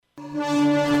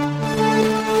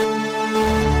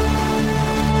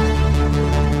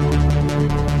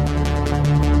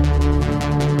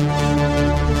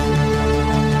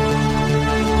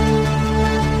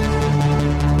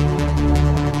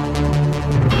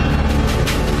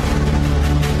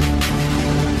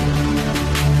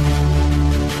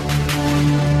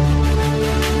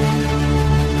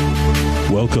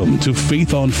Welcome to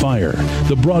Faith on Fire,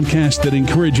 the broadcast that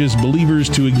encourages believers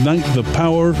to ignite the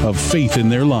power of faith in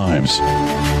their lives.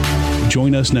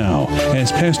 Join us now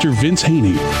as Pastor Vince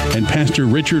Haynie and Pastor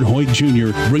Richard Hoyt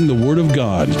Jr. bring the Word of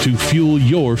God to fuel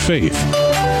your faith.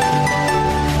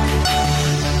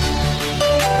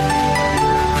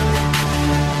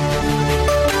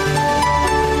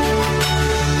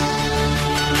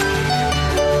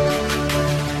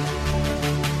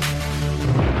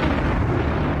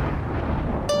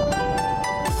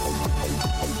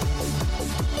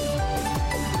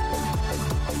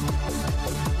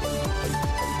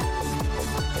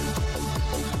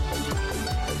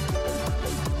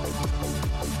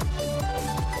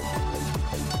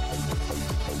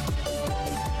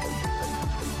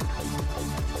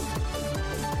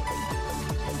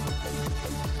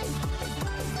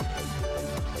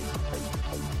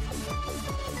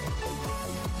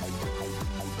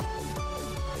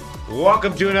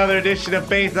 Welcome to another edition of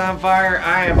Faith on Fire.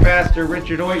 I am Pastor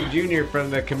Richard Hoyt Jr. from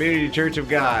the Community Church of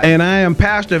God. And I am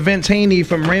Pastor Vince Haynie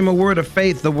from Rhema Word of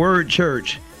Faith, the Word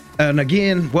Church. And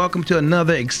again, welcome to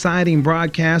another exciting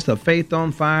broadcast of Faith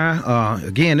on Fire.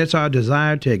 Again, it's our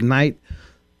desire to ignite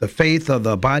the faith of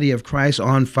the body of Christ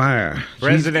on fire.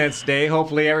 President's Day.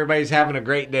 Hopefully everybody's having a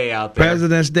great day out there.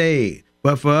 President's Day.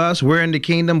 But for us, we're in the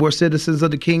kingdom. We're citizens of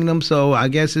the kingdom. So I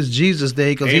guess it's Jesus'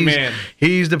 Day because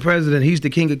he's the president. He's the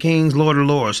King of Kings, Lord of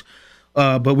Lords.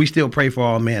 But we still pray for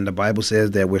all men. The Bible says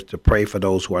that we're to pray for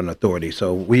those who are in authority.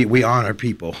 So we honor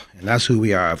people, and that's who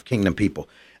we are, of kingdom people.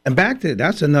 And back to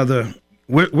that's another.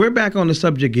 We're back on the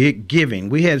subject of giving.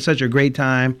 We had such a great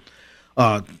time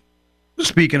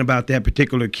speaking about that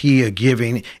particular key of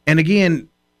giving. And again,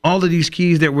 all of these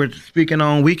keys that we're speaking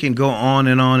on, we can go on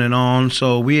and on and on.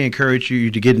 So we encourage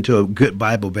you to get into a good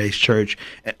Bible-based church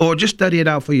or just study it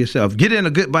out for yourself. Get in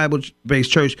a good Bible-based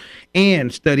church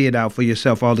and study it out for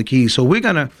yourself, all the keys. So we're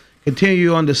going to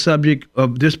continue on the subject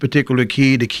of this particular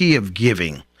key, the key of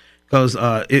giving, because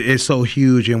it's so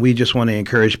huge, and we just want to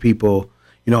encourage people.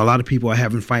 You know, a lot of people are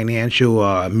having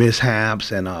financial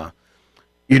mishaps, and,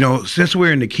 since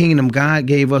we're in the kingdom, God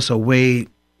gave us a way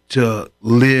to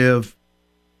live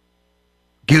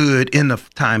good in the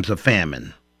times of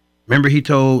famine. Remember, he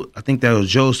told, I think that was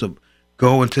Joseph,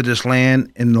 go into this land,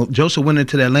 and Joseph went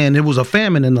into that land. There was a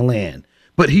famine in the land,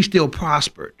 but he still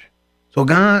prospered. So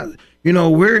God, we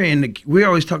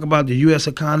always talk about the U.S.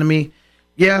 economy.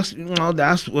 Yes,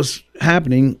 that's what's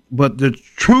happening, but the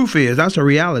truth is, that's a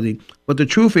reality, but the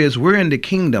truth is we're in the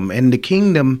kingdom, and the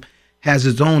kingdom has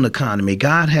its own economy.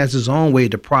 God has his own way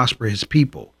to prosper his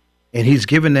people, and he's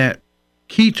given that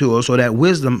key to us, or that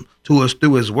wisdom to us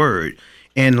through his word.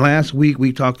 And last week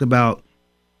we talked about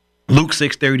Luke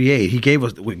 6:38. He gave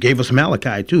us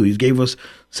Malachi too. He gave us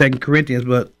 2 Corinthians,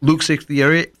 but Luke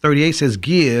 6:38 says,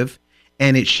 "Give,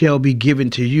 and it shall be given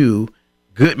to you,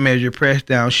 good measure, pressed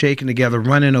down, shaken together,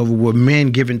 running over, with men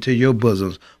given to your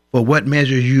bosoms. For what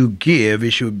measure you give,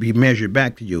 it should be measured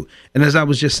back to you." And as I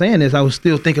was just saying this, I was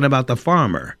still thinking about the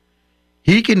farmer.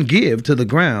 He can give to the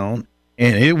ground,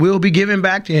 and it will be given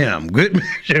back to him. Good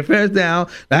measure, pressed down.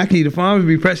 Actually, the farmer will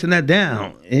be pressing that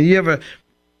down. And you ever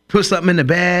put something in the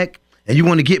bag and you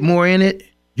want to get more in it?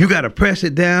 You got to press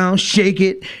it down, shake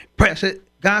it, press it.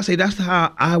 God say, that's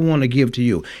how I want to give to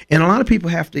you. And a lot of people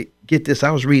have to get this. I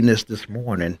was reading this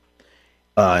morning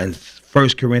in 1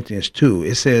 Corinthians 2.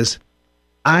 It says,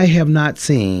 "I have not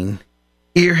seen,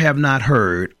 ear have not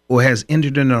heard, or has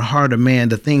entered in the heart of man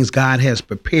the things God has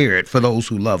prepared for those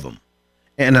who love him."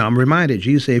 And I'm reminded,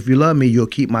 Jesus said, if you love me, you'll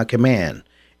keep my command.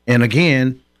 And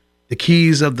again, the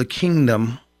keys of the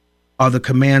kingdom are the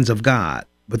commands of God.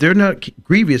 But they're not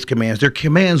grievous commands. They're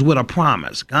commands with a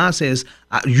promise. God says,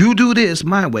 you do this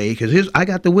my way, because I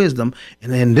got the wisdom,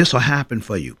 and then this will happen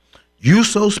for you. You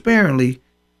sow sparingly,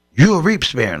 you'll reap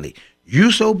sparingly.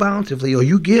 You sow bountifully, or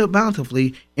you give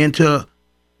bountifully into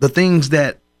the things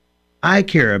that I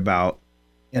care about,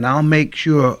 and I'll make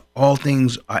sure all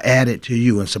things are added to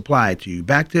you and supplied to you.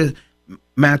 Back to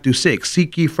Matthew 6,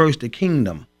 seek ye first the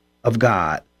kingdom of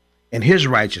God and his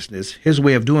righteousness, his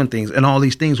way of doing things, and all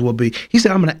these things will be. He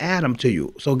said, I'm going to add them to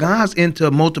you. So God's into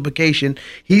multiplication.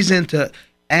 He's into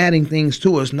adding things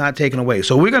to us, not taking away.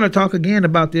 So we're going to talk again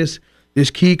about this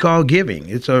key called giving.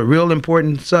 It's a real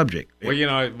important subject.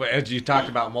 Well, as you talked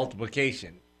about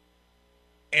multiplication,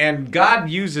 and God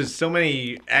uses so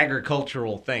many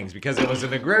agricultural things because it was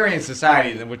an agrarian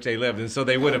society in which they lived, and so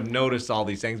they would have noticed all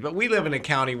these things. But we live in a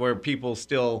county where people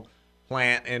still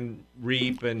plant and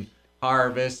reap and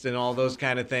harvest and all those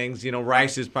kind of things.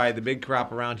 Rice is probably the big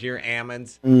crop around here,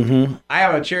 almonds. Mm-hmm. I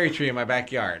have a cherry tree in my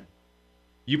backyard.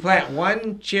 You plant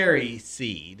one cherry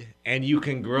seed, and you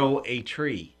can grow a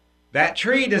tree. That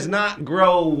tree does not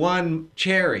grow one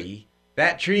cherry.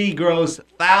 That tree grows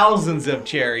thousands of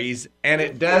cherries, and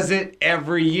it does it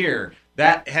every year.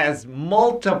 That has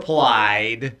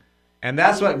multiplied, and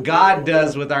that's what God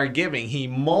does with our giving. He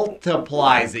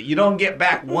multiplies it. You don't get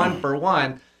back one for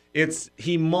one.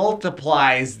 He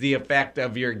multiplies the effect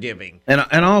of your giving. And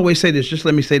I always say this, just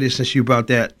let me say this since you brought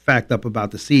that fact up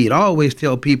about the seed. I always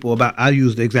tell people I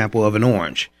use the example of an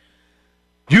orange.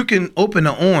 You can open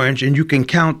an orange and you can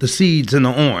count the seeds in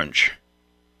the orange.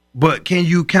 But can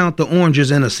you count the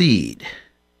oranges in a seed?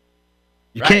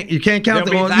 You can't count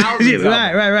the oranges.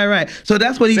 Right. So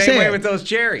that's what he said. Same way with those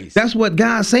cherries. That's what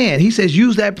God's saying. He says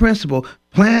use that principle.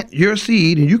 Plant your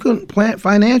seed, and you can plant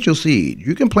financial seed.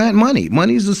 You can plant money.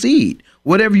 Money is a seed.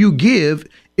 Whatever you give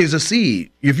is a seed.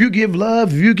 If you give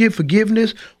love, if you give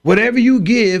forgiveness, whatever you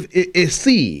give is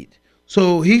seed.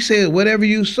 So he said whatever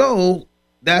you sow,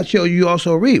 that shall you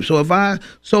also reap. So if I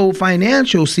sow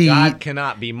financial seed, God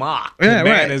cannot be mocked. The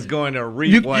man is going to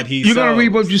reap what he sows. You're going to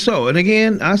reap what you sow. And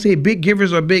again, I say big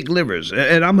givers are big livers.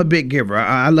 And I'm a big giver.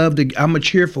 I'm a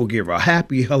cheerful giver, a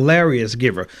happy, hilarious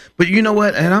giver. But you know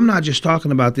what? And I'm not just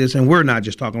talking about this, and we're not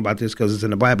just talking about this because it's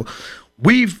in the Bible.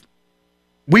 We've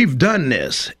done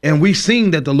this, and we've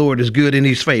seen that the Lord is good and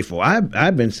he's faithful.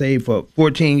 I've been saved for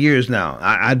 14 years now.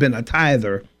 I've been a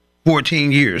tither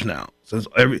 14 years now.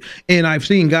 And I've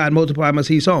seen God multiply my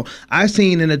seed sown. I've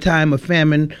seen in a time of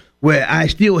famine where I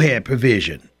still had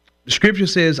provision. The scripture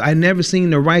says, I never seen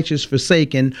the righteous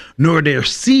forsaken, nor their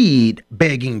seed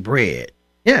begging bread.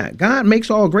 Yeah, God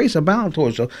makes all grace abound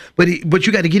towards us. But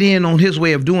you got to get in on his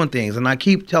way of doing things. And I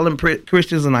keep telling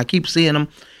Christians, and I keep seeing them,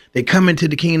 they come into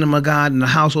the kingdom of God and the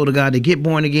household of God, they get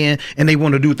born again, and they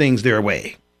want to do things their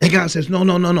way. And God says,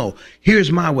 no.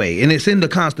 Here's my way. And it's in the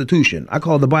Constitution. I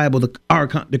call the Bible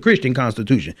the Christian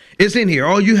Constitution. It's in here.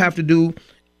 All you have to do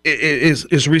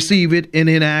is receive it and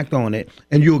enact on it,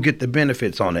 and you'll get the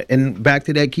benefits on it. And back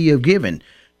to that key of giving.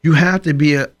 You have to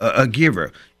be a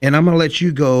giver. And I'm going to let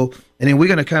you go, and then we're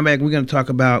going to come back. We're going to talk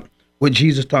about what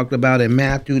Jesus talked about in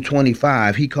Matthew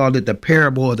 25. He called it the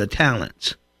parable of the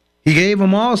talents. He gave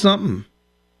them all something,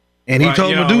 and he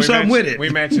told them to do something with it. We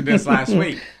mentioned this last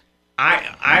week.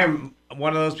 I'm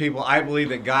one of those people. I believe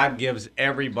that God gives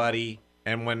everybody,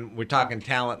 and when we're talking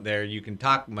talent there, you can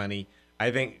talk money. I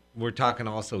think we're talking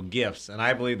also gifts, and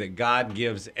I believe that God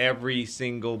gives every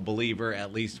single believer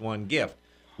at least one gift.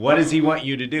 What does he want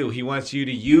you to do? He wants you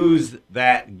to use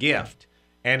that gift,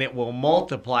 and it will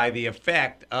multiply the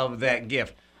effect of that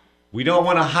gift. We don't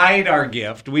want to hide our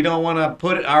gift. We don't want to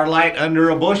put our light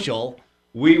under a bushel.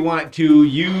 We want to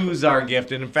use our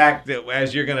gift. And in fact,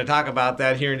 as you're going to talk about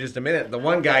that here in just a minute, the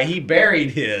one guy, he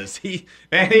buried his. He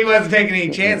wasn't taking any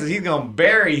chances. He's going to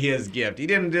bury his gift. He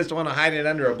didn't just want to hide it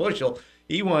under a bushel.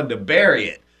 He wanted to bury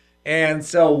it. And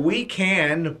so we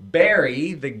can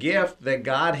bury the gift that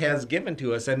God has given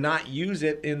to us and not use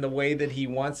it in the way that he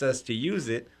wants us to use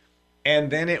it.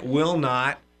 And then it will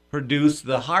not produce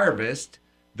the harvest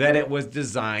that it was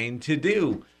designed to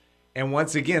do. And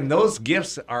once again, those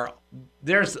gifts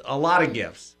there's a lot of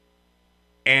gifts.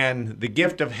 And the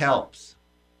gift of helps,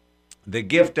 the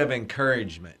gift of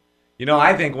encouragement. You know,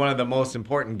 I think one of the most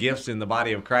important gifts in the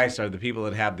body of Christ are the people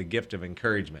that have the gift of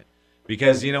encouragement.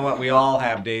 Because you know what? We all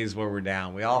have days where we're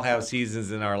down. We all have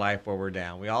seasons in our life where we're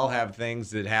down. We all have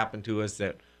things that happen to us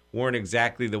that weren't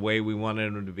exactly the way we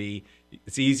wanted them to be.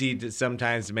 It's easy to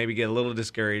sometimes maybe get a little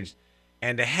discouraged.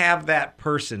 And to have that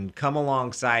person come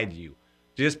alongside you,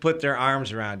 just put their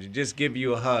arms around you, just give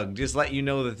you a hug, just let you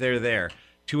know that they're there,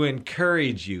 to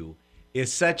encourage you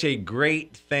is such a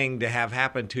great thing to have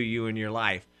happen to you in your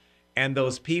life. And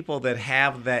those people that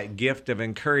have that gift of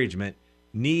encouragement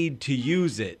need to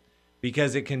use it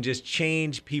because it can just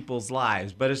change people's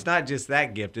lives. But it's not just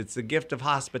that gift, it's the gift of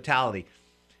hospitality.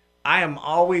 I am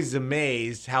always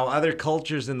amazed how other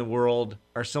cultures in the world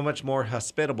are so much more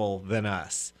hospitable than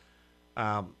us.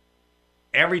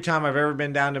 Every time I've ever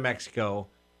been down to Mexico,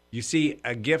 you see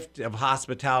a gift of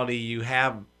hospitality.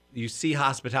 You see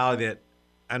hospitality that,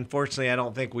 unfortunately, I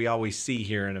don't think we always see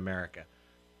here in America.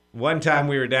 One time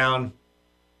we were down,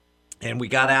 and we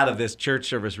got out of this church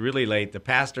service really late. The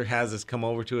pastor has us come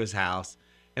over to his house,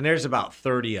 and there's about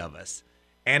 30 of us.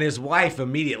 And his wife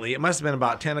immediately, it must have been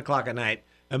about 10 o'clock at night,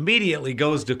 immediately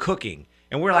goes to cooking.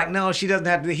 And we're like, no, she doesn't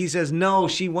have to. He says, no,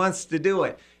 she wants to do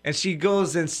it. And she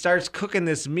goes and starts cooking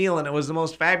this meal, and it was the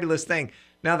most fabulous thing.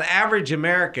 Now, the average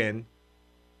American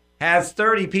has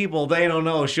 30 people they don't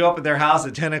know show up at their house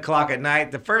at 10 o'clock at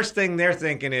night. The first thing they're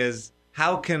thinking is,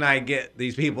 how can I get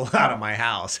these people out of my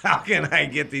house? How can I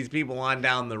get these people on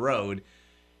down the road?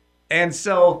 And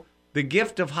so the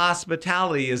gift of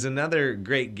hospitality is another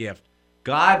great gift.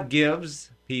 God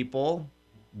gives people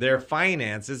their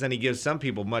finances, and he gives some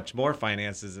people much more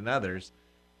finances than others,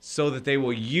 so that they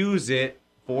will use it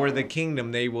for the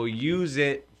kingdom. They will use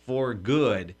it for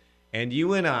good. And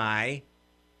you and I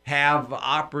have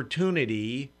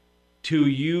opportunity to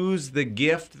use the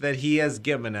gift that he has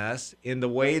given us in the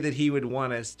way that he would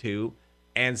want us to,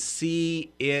 and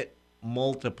see it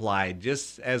multiplied.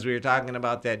 Just as we were talking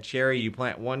about that cherry, you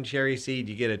plant one cherry seed,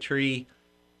 you get a tree,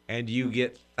 and you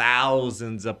get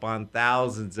thousands upon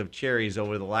thousands of cherries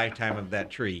over the lifetime of that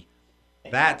tree.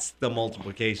 That's the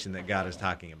multiplication that God is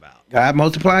talking about. God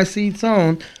multiplies seed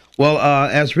sown. Well,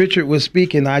 as Richard was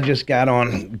speaking, I just got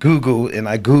on Google and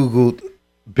I Googled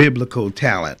biblical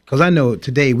talent, because I know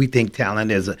today we think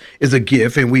talent is a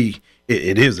gift, and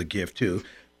it is a gift too.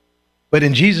 But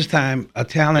in Jesus' time, a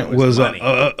talent was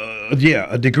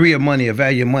a degree of money, a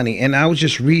value of money. And I was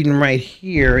just reading right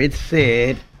here. It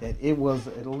said that it was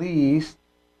at least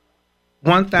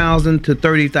 $1,000 to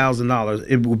 $30,000.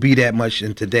 It will be that much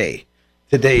in today's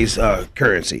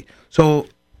currency. So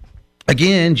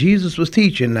again, Jesus was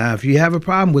teaching. Now, if you have a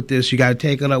problem with this, you got to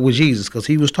take it up with Jesus, because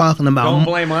he was talking about. Don't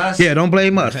blame us. Yeah, don't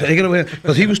blame us. Take it away,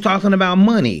 because he was talking about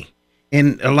money,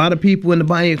 and a lot of people in the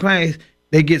body of Christ,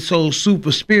 they get so super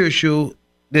spiritual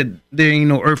that there ain't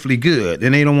no earthly good,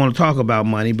 and they don't want to talk about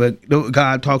money. But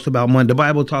God talks about money. The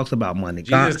Bible talks about money.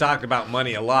 Jesus talked about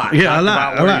money a lot. Yeah, a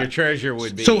lot. About where your treasure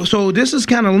would be. So this is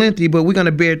kind of lengthy, but we're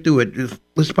gonna bear through it. This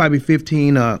is probably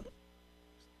 15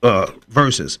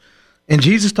 verses. And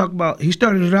Jesus he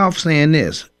started it off saying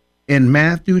this in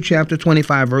Matthew chapter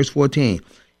 25, verse 14.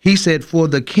 He said, "For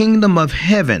the kingdom of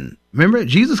heaven," remember,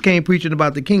 Jesus came preaching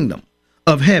about the kingdom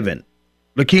of heaven,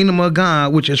 the kingdom of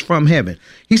God, which is from heaven.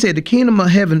 He said, "The kingdom of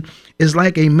heaven is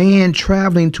like a man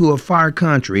traveling to a far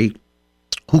country,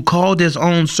 who called his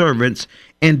own servants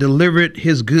and delivered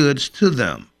his goods to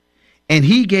them. And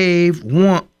he gave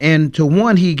one, and to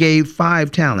one he gave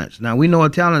 5 talents." Now we know a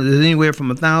talent is anywhere from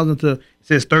 1,000 to, it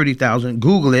says 30,000.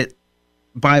 Google it,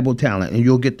 Bible talent, and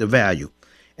you'll get the value.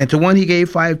 "And to one he gave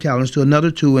 5 talents, to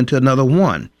another 2, and to another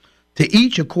 1, to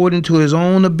each according to his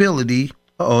own ability."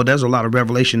 There's a lot of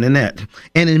revelation in that.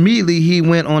 "And immediately he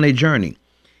went on a journey."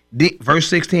 Verse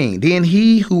 16. "Then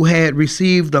he who had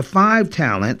received the 5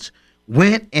 talents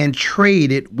went and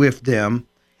traded with them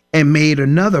and made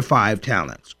another 5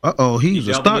 talents. He's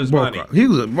a stockbroker. He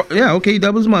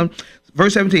doubled his money.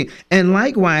 Verse 17. "And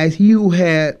likewise he who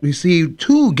had received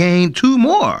 2 gained 2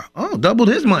 more." Doubled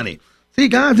his money. See,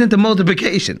 God's into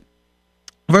multiplication.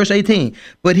 Verse 18.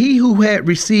 "But he who had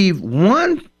received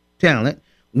 1 talent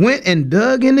went and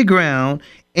dug in the ground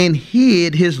and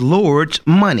hid his Lord's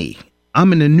money."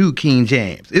 I'm in the New King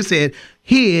James. It said,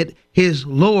 hid his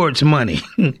Lord's money.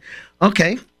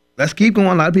 Okay, let's keep going.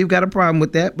 A lot of people got a problem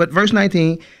with that. But verse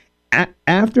 19,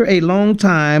 "After a long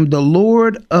time, the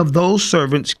Lord of those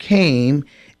servants came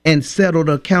and settled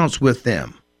accounts with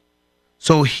them.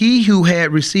 So he who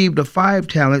had received the 5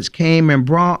 talents came and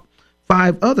brought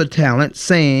 5 other talents,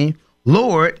 saying,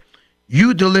 'Lord,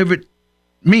 you delivered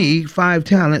me 5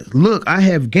 talents. Look, I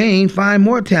have gained 5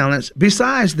 more talents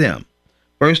besides them.'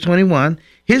 Verse 21,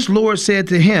 "His Lord said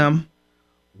to him,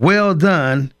 'Well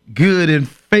done, good and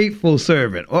faithful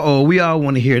servant.'" We all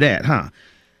want to hear that, huh?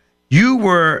 You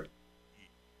were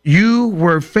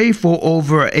faithful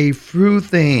over a few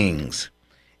things,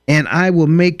 and I will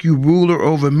make you ruler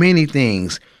over many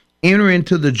things. Enter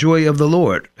into the joy of the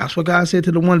Lord." That's what God said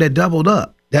to the one that doubled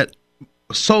up, that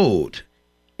sold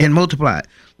and multiplied.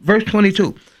 Verse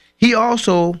 22, "He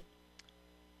also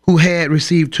who had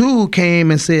received 2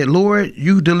 came and said, 'Lord,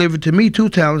 you delivered to me 2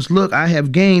 talents. Look, I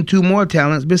have gained 2 more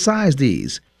talents besides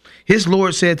these.' His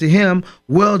Lord said to him,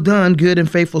 'Well done, good and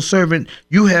faithful servant.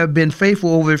 You have been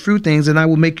faithful over a few things, and I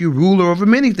will make you ruler over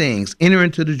many things. Enter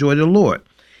into the joy of the Lord.'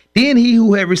 Then he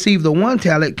who had received the 1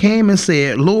 talent came and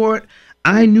said, 'Lord,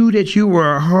 I knew that you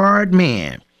were a hard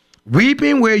man,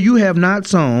 reaping where you have not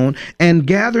sown, and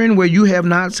gathering where you have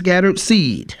not scattered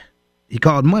seed.'" He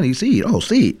called money seed.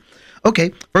 Seed.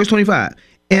 Okay, verse 25.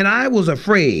 "And I was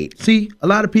afraid." See, a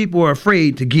lot of people are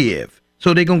afraid to give,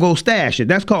 so they're going to go stash it.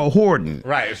 That's called hoarding.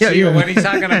 Right. See, when he's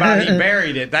talking about he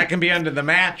buried it, that can be under the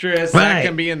mattress, that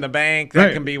can be in the bank,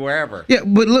 that can be wherever. Yeah,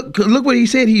 but look what he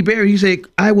said he buried. He said,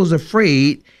 "I was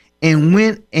afraid and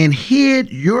went and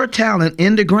hid your talent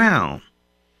in the ground.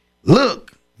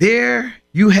 Look, there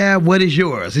you have what is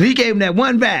yours." And he gave him that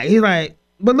 1 back. He's like,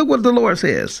 but look what the Lord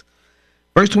says.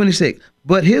 Verse 26,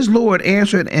 "But his Lord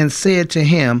answered and said to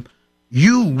him,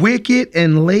 'You wicked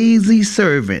and lazy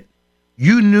servant,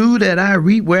 you knew that I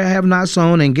reap where I have not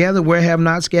sown and gather where I have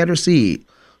not scattered seed.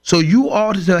 So you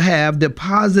ought to have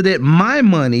deposited my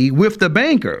money with the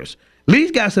bankers, At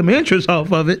least got some interest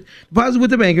off of it. Deposit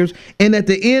with the bankers. And at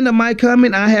the end of my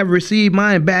coming, I have received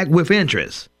mine back with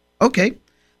interest. Okay.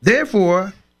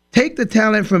 Therefore, take the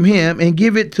talent from him and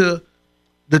give it to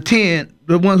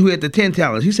the ones who had the 10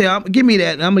 talents. He said, give me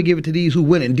that, and I'm going to give it to these who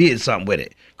went and did something with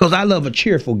it. Because I love a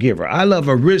cheerful giver. I love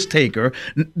a risk taker.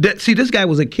 See, this guy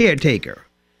was a caretaker.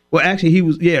 Well, actually,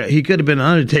 he could have been an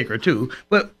undertaker too.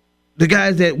 But the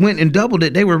guys that went and doubled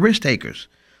it, they were risk takers.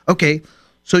 Okay,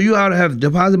 so you ought to have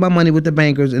deposited my money with the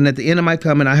bankers, and at the end of my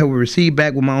coming, I will receive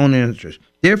back with my own interest.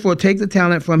 Therefore, take the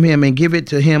talent from him and give it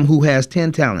to him who has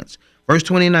 10 talents. Verse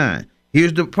 29,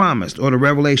 here's the promise or the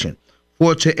revelation.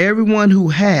 For to everyone who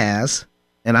has,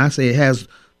 and I say has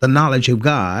the knowledge of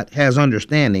God, has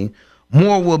understanding,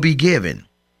 more will be given,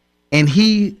 and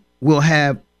he will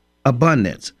have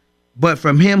abundance. But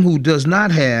from him who does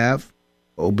not have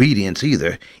obedience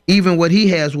either, even what he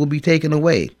has will be taken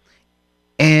away.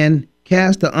 And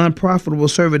cast the unprofitable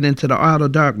servant into the outer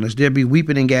darkness. There be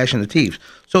weeping and gnashing of teeth.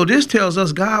 So this tells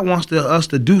us God wants us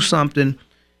to do something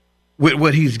with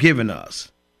what he's given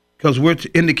us. Because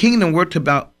in the kingdom, we're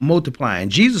about multiplying.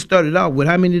 Jesus started out with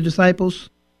how many disciples?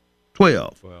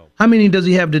 12. How many does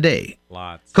he have today?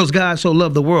 Lots. Because God so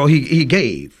loved the world, he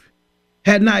gave.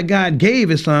 Had not God gave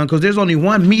his son, because there's only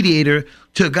one mediator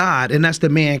to God, and that's the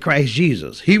man Christ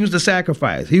Jesus. He was the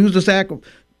sacrifice. He was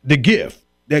the gift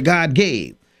that God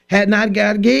gave. Had not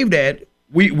God gave that,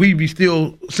 we'd be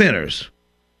still sinners.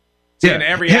 Yeah, and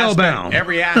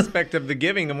every aspect of the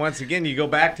giving, and once again, you go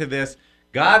back to this,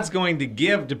 God's going to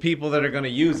give to people that are going to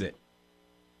use it.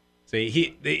 See,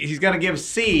 he's going to give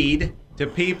seed to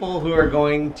people who are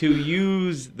going to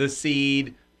use the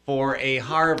seed for a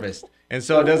harvest. And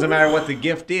so it doesn't matter what the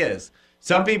gift is.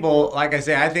 Some people, like I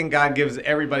say, I think God gives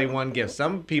everybody one gift.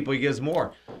 Some people he gives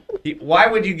more. Why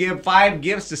would you give 5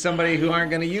 gifts to somebody who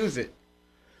aren't going to use it?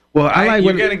 Well,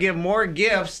 You're going to give more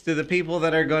gifts to the people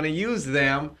that are going to use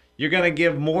them. You're going to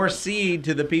give more seed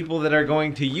to the people that are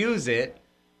going to use it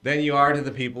than you are to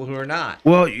the people who are not.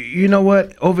 Well, you know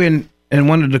what? Over in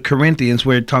one of the Corinthians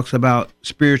where it talks about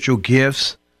spiritual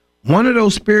gifts, one of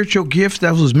those spiritual gifts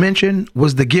that was mentioned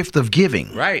was the gift of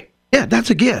giving. Right. Yeah, that's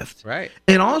a gift. Right.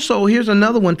 And also, here's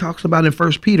another one talks about in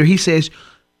 1 Peter. He says,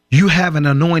 you have an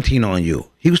anointing on you.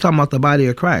 He was talking about the body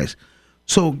of Christ.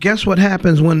 So guess what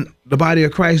happens when the body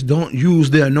of Christ don't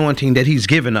use the anointing that he's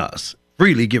given us,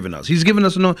 freely given us. He's given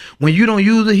us anointing. When you don't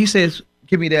use it, he says,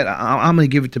 give me that. I'm going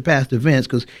to give it to Pastor Vince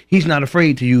because he's not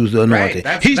afraid to use the anointing.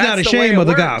 Right. He's not ashamed of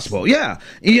the gospel. Yeah.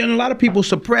 And a lot of people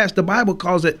suppress. The Bible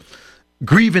calls it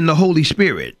grieving the Holy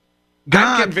Spirit.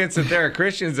 I'm convinced that there are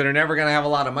Christians that are never going to have a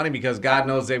lot of money because God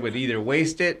knows they would either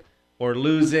waste it or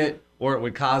lose it or it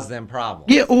would cause them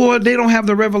problems. Yeah, or they don't have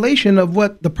the revelation of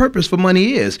what the purpose for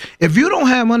money is. If you don't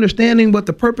have understanding what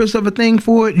the purpose of a thing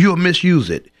for it, you'll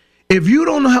misuse it. If you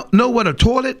don't know what a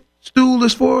toilet stool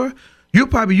is for, you'll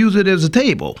probably use it as a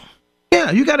table.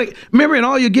 Yeah, you got to remember, in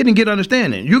all you're getting, get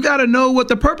understanding. You got to know what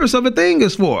the purpose of a thing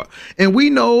is for. And we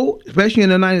know, especially in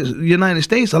the United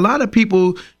States, a lot of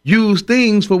people use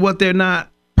things for what they're not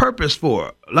purpose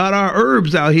for. A lot of our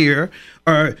herbs out here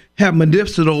have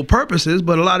medicinal purposes,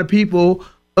 but a lot of people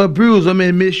abuse them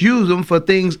and misuse them for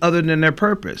things other than their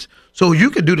purpose. So you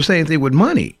could do the same thing with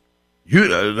money.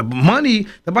 The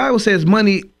Bible says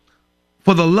money,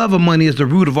 for the love of money is the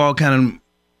root of all kind of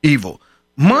evil.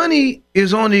 Money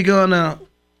is only gonna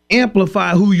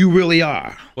amplify who you really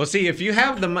are. Well, see, if you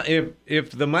have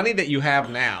if the money that you have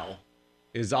now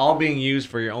is all being used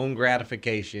for your own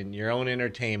gratification, your own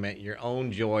entertainment, your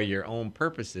own joy, your own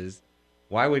purposes,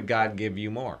 why would God give you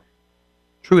more?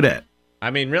 True that. I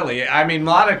mean, really, a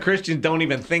lot of Christians don't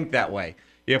even think that way.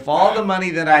 If all the money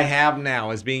that I have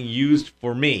now is being used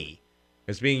for me,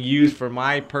 it's being used for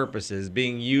my purposes,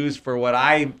 being used for what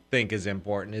I think is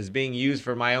important, is being used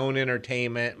for my own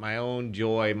entertainment, my own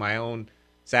joy, my own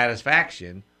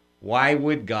satisfaction, why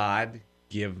would God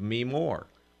give me more?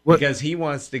 Because he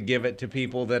wants to give it to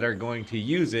people that are going to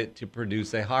use it to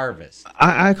produce a harvest.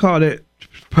 I call it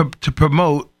to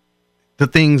promote the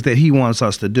things that he wants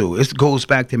us to do. It goes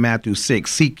back to Matthew 6.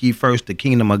 Seek ye first the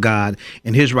kingdom of God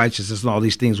and his righteousness, and all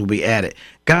these things will be added.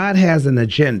 God has an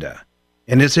agenda.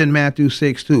 And it's in Matthew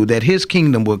 6 too, that his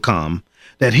kingdom will come,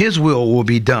 that his will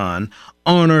be done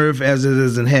on earth as it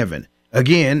is in heaven.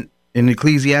 Again, in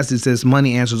Ecclesiastes it says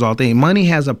money answers all things. Money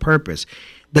has a purpose.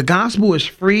 The gospel is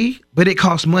free, but it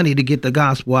costs money to get the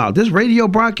gospel out. This radio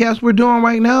broadcast we're doing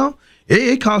right now,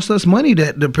 it costs us money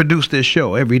to produce this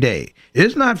show every day.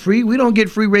 It's not free. We don't get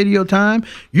free radio time.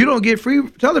 You don't get free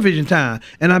television time.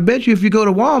 And I bet you if you go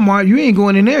to Walmart, you ain't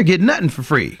going in there getting nothing for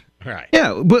free. Right.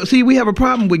 Yeah, but see, we have a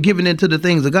problem with giving into the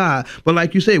things of God. But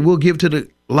like you say, we'll give to the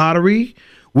lottery,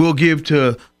 we'll give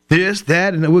to this,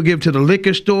 that, and we'll give to the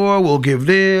liquor store. We'll give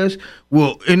this.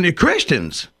 And the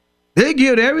Christians, they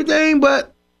give everything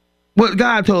but what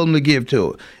God told them to give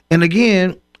to it. And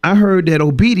again, I heard that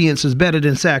obedience is better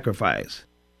than sacrifice.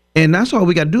 And that's all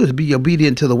we got to do is be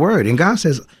obedient to the word. And God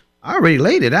says, I already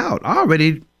laid it out. I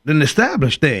already done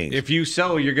established things. If you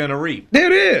sow, you're going to reap. There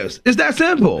it is. It's that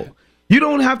simple. You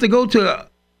don't have to go to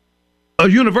a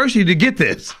university to get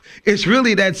this. It's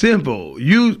really that simple.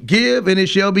 You give and it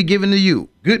shall be given to you.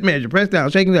 Good measure, pressed down,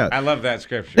 shaking out. I love that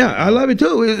scripture. Yeah, I love it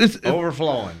too. It's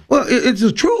overflowing. Well, it's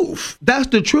the truth. That's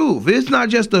the truth. It's not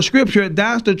just the scripture.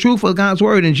 That's the truth of God's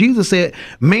word. And Jesus said,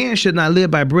 man should not live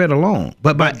by bread alone,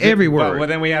 but by every word. Well,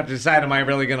 then we have to decide, am I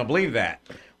really going to believe that?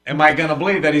 Am I going to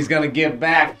believe that he's going to give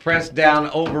back, pressed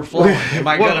down, overflowing? Am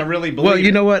I going to really believe Well,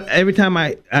 you know what? Every time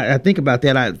I think about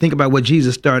that, I think about what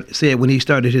Jesus said when he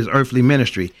started his earthly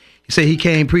ministry. He said he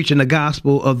came preaching the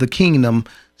gospel of the kingdom,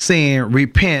 saying,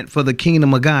 repent, for the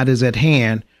kingdom of God is at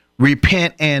hand.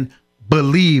 Repent and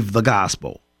believe the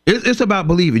gospel. It's about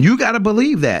believing. You got to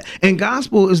believe that. And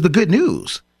gospel is the good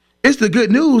news. It's the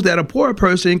good news that a poor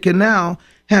person can now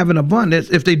have an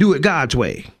abundance if they do it God's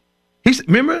way.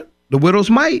 Remember? The widow's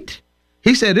mite.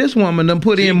 He said this woman done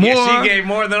put in more. She gave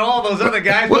more than all those other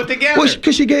guys put together. Well,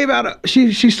 because she gave out.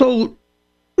 She sold.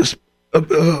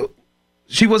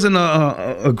 She wasn't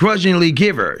a grudgingly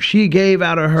giver. She gave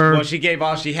out of her. Well, she gave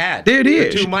all she had. There it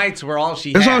is. The 2 mites were all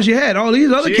she had. That's all she had. All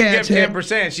these other cats had. She didn't give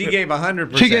 10%. She gave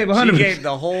 100%. She gave 100%. She gave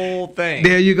the whole thing.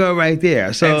 There you go, right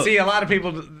there. So and see, a lot of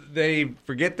people, they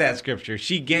forget that scripture.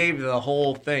 She gave the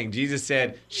whole thing. Jesus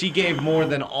said she gave more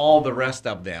than all the rest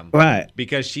of them. Right.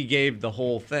 Because she gave the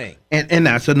whole thing. And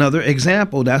that's another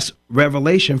example. That's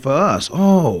revelation for us.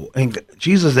 Oh, and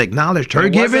Jesus acknowledged her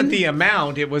giving. It wasn't the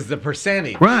amount, it was the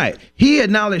percentage. Right. He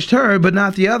acknowledged her, but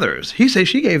not the others. He said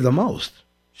she gave the most.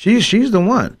 She's the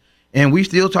one. And we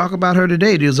still talk about her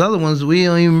today. These other ones, we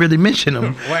don't even really mention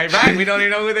them. Right. We don't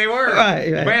even know who they were.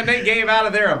 Right. Man, they gave out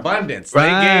of their abundance. They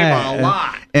gave a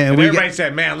lot. And everybody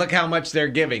said, man, look how much they're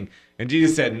giving. And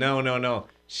Jesus said, no.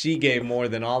 She gave more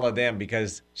than all of them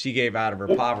because she gave out of her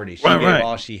poverty. She gave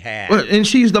all she had. Well, and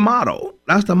she's the model.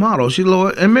 That's the model. She,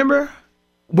 Lord, and remember,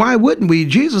 why wouldn't we?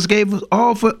 Jesus gave us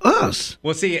all for us.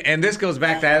 Well, see, and this goes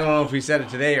back to, I don't know if we said it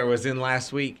today or was in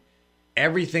last week.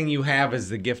 Everything you have is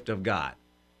the gift of God.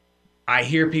 I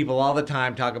hear people all the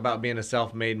time talk about being a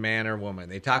self-made man or woman.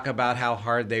 They talk about how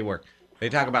hard they work. They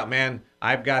talk about, man,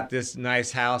 I've got this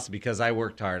nice house because I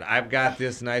worked hard. I've got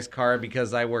this nice car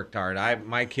because I worked hard.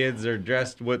 My kids are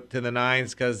dressed to the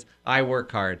nines because I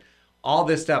work hard. All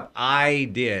this stuff I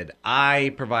did.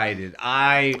 I provided.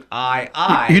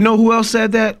 I. You know who else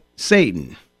said that?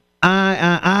 Satan.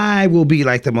 I will be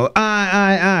like the most.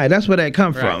 I. That's where that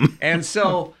come from. And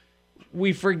so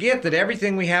we forget that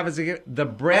everything we have is a gift. The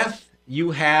breath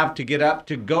you have to get up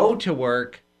to go to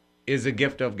work is a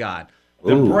gift of God.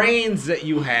 The brains that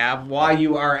you have while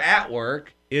you are at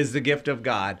work is the gift of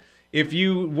God. If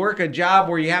you work a job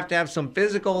where you have to have some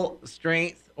physical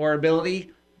strength or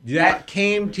ability, that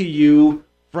came to you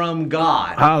from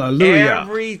God. Hallelujah.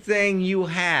 Everything you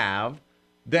have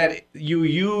that you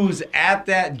use at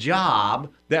that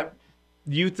job that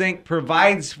you think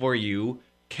provides for you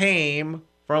came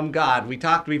from God. We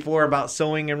talked before about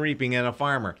sowing and reaping and a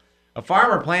farmer. A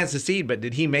farmer plants the seed, but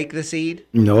did he make the seed?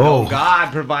 No.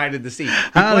 God provided the seed.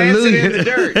 He plants it in the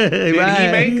dirt. Did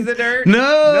he make the dirt?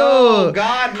 No.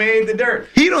 God made the dirt.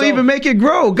 He don't even make it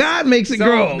grow. God makes it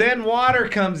grow. Then water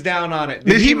comes down on it.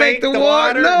 Did he make the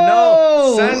water?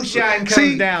 No. Sunshine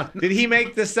comes down. Did he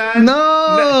make the sun?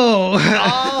 No.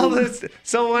 All this.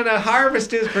 So when a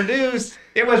harvest is produced,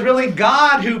 it was really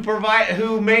God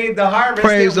who made the harvest.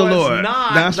 Praise the Lord. It was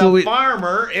not the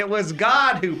farmer. It was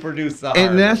God who produced the harvest.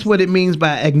 And that's what it means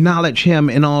by acknowledge him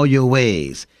in all your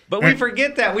ways. But we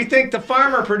forget that. We think the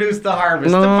farmer produced the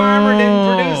harvest. No. The farmer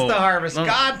didn't produce the harvest. No.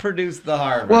 God produced the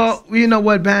harvest. Well, you know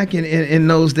what? Back in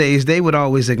those days, they would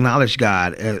always acknowledge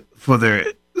God for their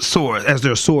source, as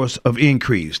their source of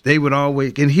increase. They would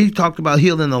always, and he talked about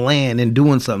healing the land and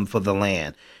doing something for the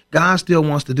land. God still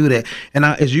wants to do that. And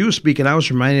as you were speaking, I was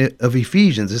reminded of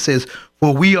Ephesians. It says,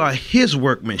 for we are his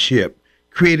workmanship,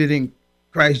 created in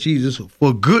Christ Jesus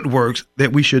for good works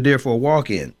that we should therefore walk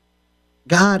in.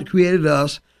 God created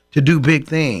us to do big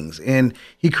things, and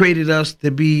he created us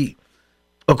to be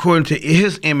according to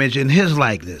his image and his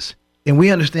likeness. And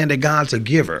we understand that God's a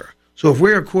giver. So if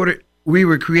we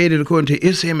were created according to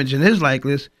his image and his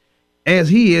likeness, as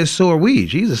he is, so are we.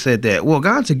 Jesus said that. Well,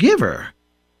 God's a giver.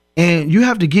 And you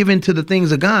have to give into the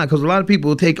things of God, because a lot of people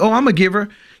will take, I'm a giver.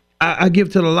 I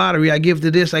give to the lottery. I give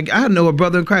to this. I know a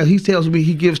brother in Christ. He tells me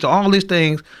he gives to all these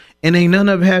things, and ain't none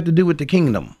of it have to do with the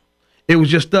kingdom. It was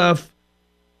just stuff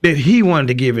that he wanted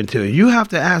to give it to you. You have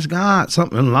to ask God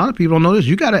something. A lot of people don't know this.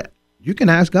 You can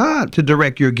ask God to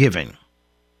direct your giving.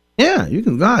 Yeah, you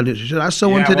can. God, should I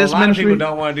sow into this ministry? A lot of people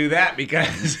don't want to do that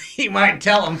because he might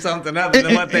tell them something other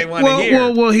than what they want to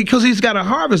hear. Well, because he's got a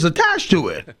harvest attached to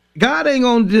it. God ain't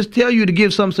gonna just tell you to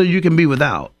give something so you can be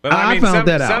without. But I found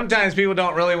that out. Sometimes people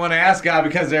don't really want to ask God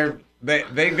because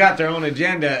they've got their own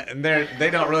agenda, and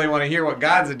they don't really want to hear what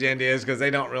God's agenda is because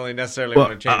they don't really necessarily want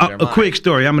to change their mind. A quick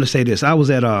story. I'm going to say this. I was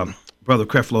at Brother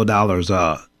Creflo Dollar's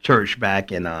church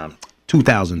back in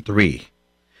 2003.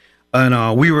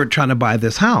 And we were trying to buy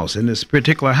this house, and this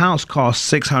particular house cost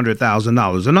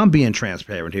 $600,000. And I'm being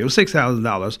transparent here. It was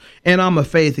 $6,000, and I'm a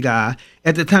faith guy.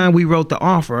 At the time we wrote the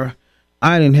offer,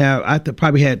 I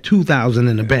probably had $2,000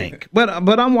 in the bank. But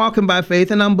I'm walking by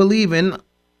faith, and I'm believing.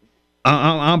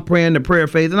 I'm praying the prayer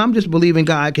of faith, and I'm just believing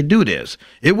God could do this.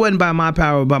 It wasn't by my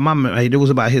power, by my might. It was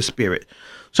about His Spirit.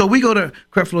 So we go to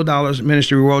Creflo Dollar's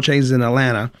ministry, World Changes in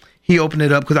Atlanta. He opened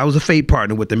it up because I was a faith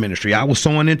partner with the ministry. I was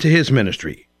sowing into his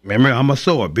ministry. Remember, I'm a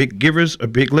sower, big givers or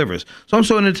big livers. So I'm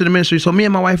sowing into the ministry. So me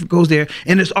and my wife goes there,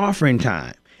 and it's offering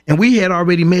time. And we had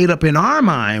already made up in our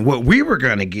mind what we were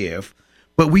going to give,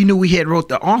 but we knew we had wrote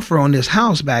the offer on this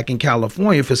house back in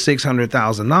California for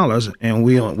 $600,000, and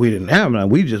we didn't have it.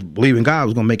 We just believed in God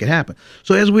was going to make it happen.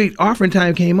 So as offering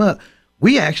time came up,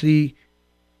 we actually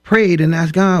prayed and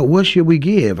asked God, what should we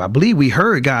give? I believe we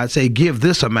heard God say, give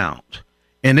this amount.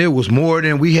 And it was more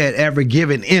than we had ever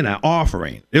given in an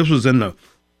offering. This was in the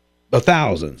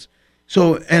thousands.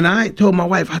 So, and I told my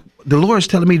wife, the Lord's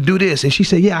telling me to do this. And she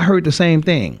said, yeah, I heard the same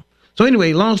thing. So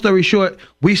anyway, long story short,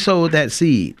 we sowed that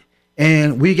seed.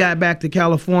 And we got back to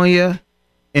California,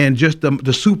 and just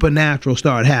the supernatural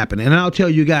started happening. And I'll tell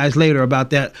you guys later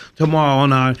about that tomorrow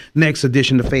on our next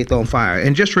edition of Faith on Fire.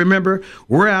 And just remember,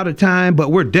 we're out of time, but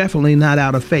we're definitely not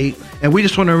out of faith. And we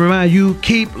just want to remind you,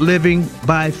 keep living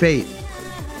by faith.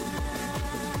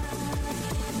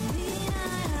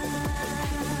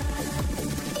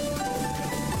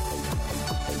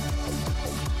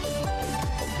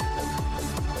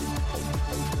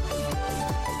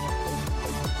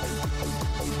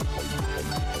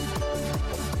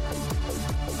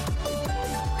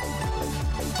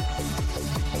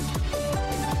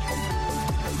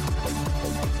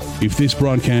 If this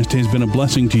broadcast has been a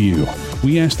blessing to you,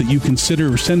 we ask that you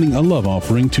consider sending a love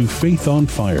offering to Faith on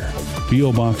Fire,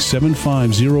 P.O. Box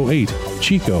 7508,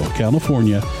 Chico,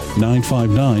 California,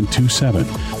 95927,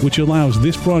 which allows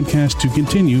this broadcast to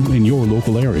continue in your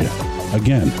local area.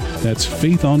 Again, that's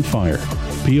Faith on Fire,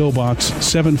 P.O. Box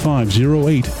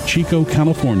 7508, Chico,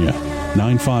 California,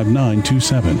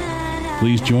 95927.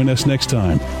 Please join us next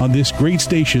time on this great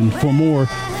station for more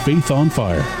Faith on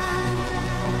Fire.